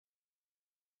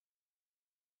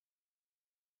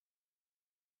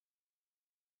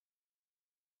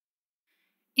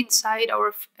Inside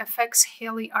our FX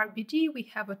Heli RBD,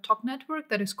 we have a top network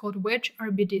that is called Wedge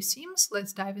RBD Seams.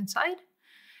 Let's dive inside.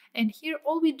 And here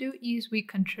all we do is we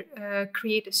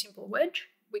create a simple wedge.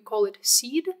 We call it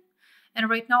seed. And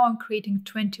right now I'm creating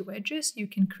 20 wedges. You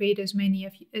can create as many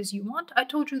as you want. I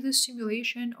told you this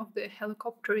simulation of the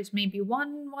helicopter is maybe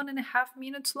 1.5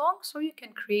 minutes long. So you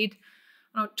can create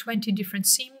 20 different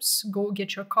seams. Go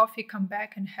get your coffee, come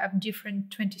back and have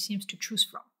different 20 seams to choose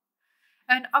from.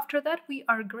 And after that, we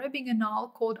are grabbing a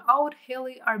null called out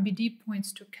Heli RBD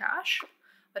points to cache.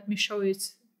 Let me show you,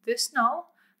 it's this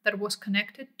null that was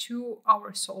connected to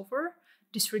our solver.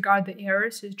 Disregard the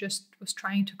errors, it just was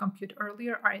trying to compute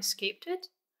earlier, I escaped it.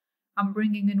 I'm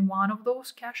bringing in one of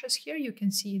those caches here. You can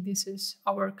see this is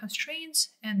our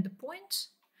constraints and the points.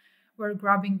 We're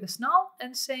grabbing this null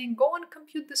and saying, go and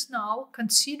compute this null,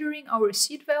 considering our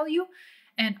seed value,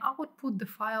 and output the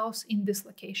files in this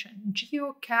location,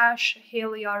 geocache,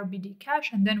 Heli RBD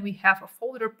cache, and then we have a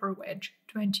folder per wedge,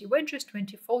 20 wedges,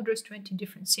 20 folders, 20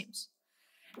 different seams.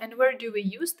 And where do we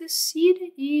use this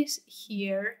seed is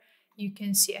here. You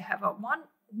can see I have one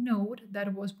node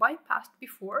that was bypassed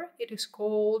before. It is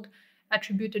called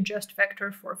attribute adjust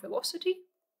vector for velocity.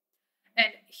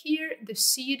 And here the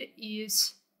seed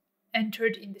is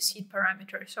entered in the seed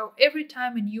parameter. So every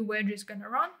time a new wedge is going to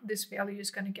run, this value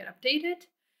is going to get updated.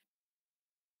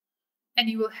 And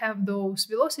you will have those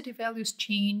velocity values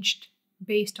changed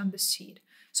based on the seed.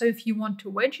 So if you want to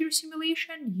wedge your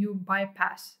simulation, you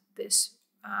bypass this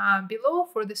below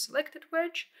for the selected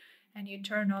wedge, and you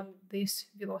turn on this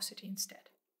velocity instead.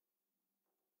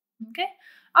 Okay.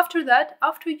 After that,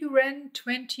 after you ran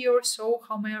 20 or so,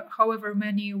 however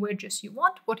many wedges you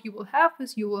want, what you will have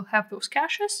is you will have those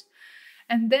caches.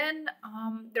 And then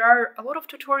there are a lot of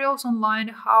tutorials online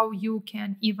how you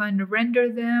can even render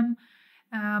them,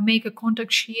 make a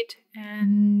contact sheet,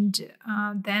 and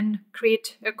then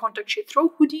create a contact sheet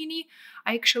through Houdini.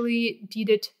 I actually did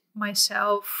it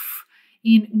myself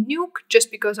in Nuke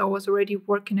just because I was already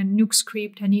working a Nuke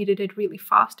script. I needed it really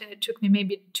fast and it took me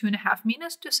maybe 2.5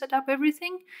 minutes to set up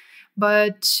everything.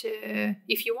 But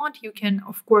if you want, you can,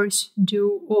 of course,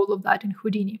 do all of that in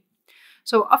Houdini.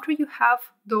 So after you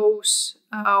have those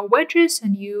wedges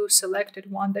and you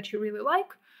selected one that you really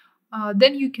like,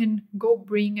 then you can go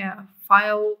bring a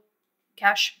file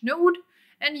cache node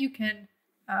and you can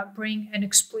bring an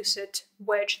explicit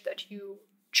wedge that you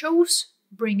chose.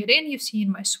 Bring it in. You see in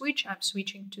my switch, I'm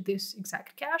switching to this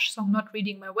exact cache, so I'm not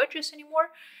reading my wedges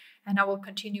anymore, and I will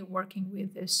continue working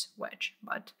with this wedge.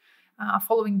 But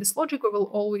following this logic, we will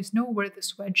always know where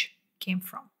this wedge came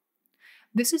from.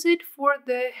 This is it for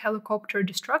the helicopter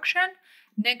destruction.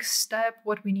 Next step,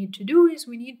 what we need to do is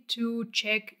we need to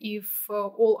check if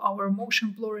all our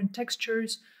motion blur and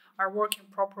textures are working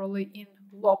properly in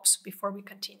LOPs before we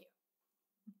continue.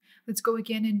 Let's go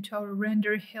again into our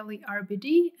render Heli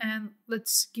RBD and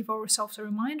let's give ourselves a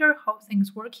reminder how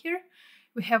things work here.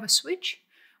 We have a switch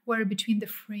where between the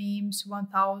frames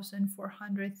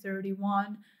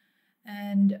 1431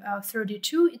 and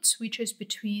 32, it switches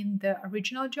between the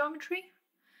original geometry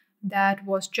that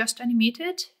was just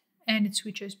animated and it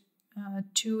switches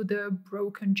to the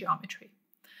broken geometry.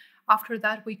 After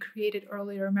that, we created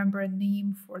earlier, remember, a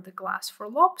name for the glass for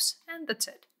LOPs, and that's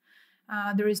it.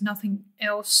 There is nothing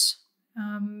else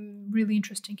really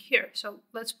interesting here. So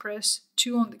let's press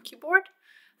 2 on the keyboard.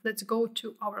 Let's go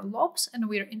to our LOPs, and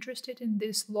we are interested in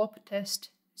this LOP test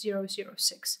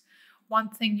 006. One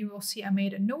thing you will see, I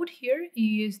made a note here,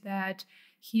 is that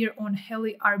here on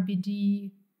Heli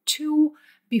RBD 2,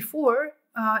 before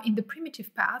in the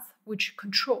primitive path, which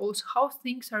controls how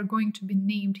things are going to be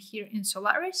named here in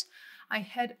Solaris, I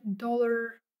had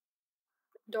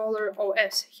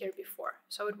 $OS here before.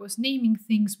 So it was naming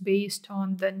things based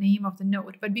on the name of the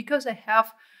node. But because I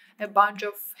have a bunch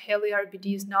of Heli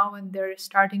RBDs now and they're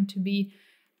starting to be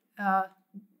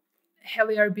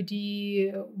Heli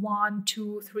RBD 1,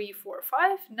 2, 3, 4,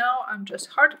 5, now I'm just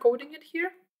hard coding it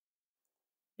here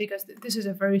because this is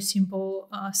a very simple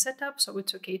setup, so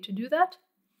it's okay to do that.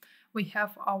 We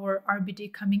have our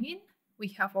RBD coming in, we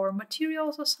have our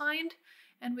materials assigned,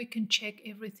 and we can check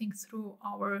everything through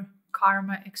our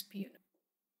Karma XP unit.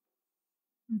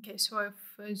 Okay, so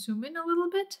if I zoom in a little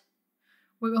bit,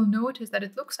 we will notice that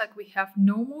it looks like we have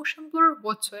no motion blur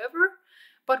whatsoever,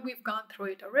 but we've gone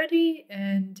through it already,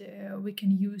 and we can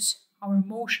use our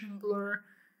motion blur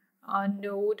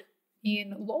node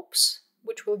in LOPs,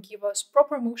 which will give us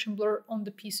proper motion blur on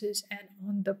the pieces and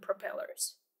on the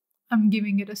propellers. I'm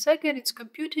giving it a second, it's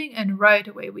computing, and right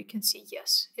away we can see,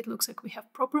 yes, it looks like we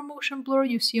have proper motion blur.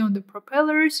 You see on the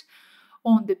propellers,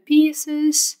 on the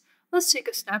pieces. Let's take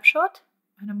a snapshot,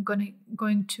 and I'm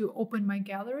going to open my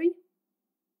gallery.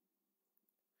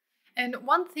 And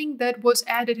one thing that was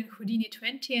added in Houdini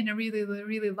 20 and I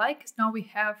really like is now we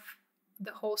have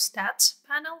the whole stats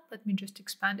panel. Let me just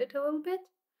expand it a little bit.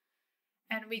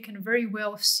 And we can very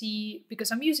well see, because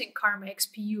I'm using Karma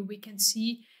XPU, we can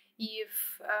see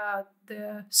if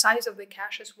the size of the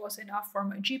caches was enough for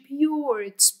my GPU or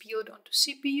it's spilled onto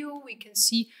CPU. We can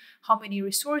see how many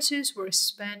resources were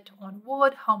spent on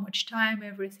what, how much time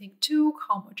everything took,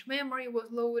 how much memory was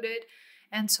loaded,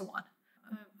 and so on.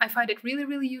 I find it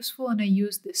really useful and I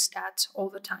use these stats all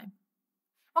the time.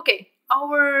 Okay,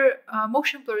 our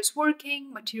motion blur is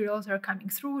working, materials are coming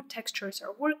through, textures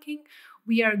are working.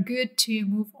 We are good to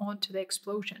move on to the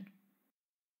explosion.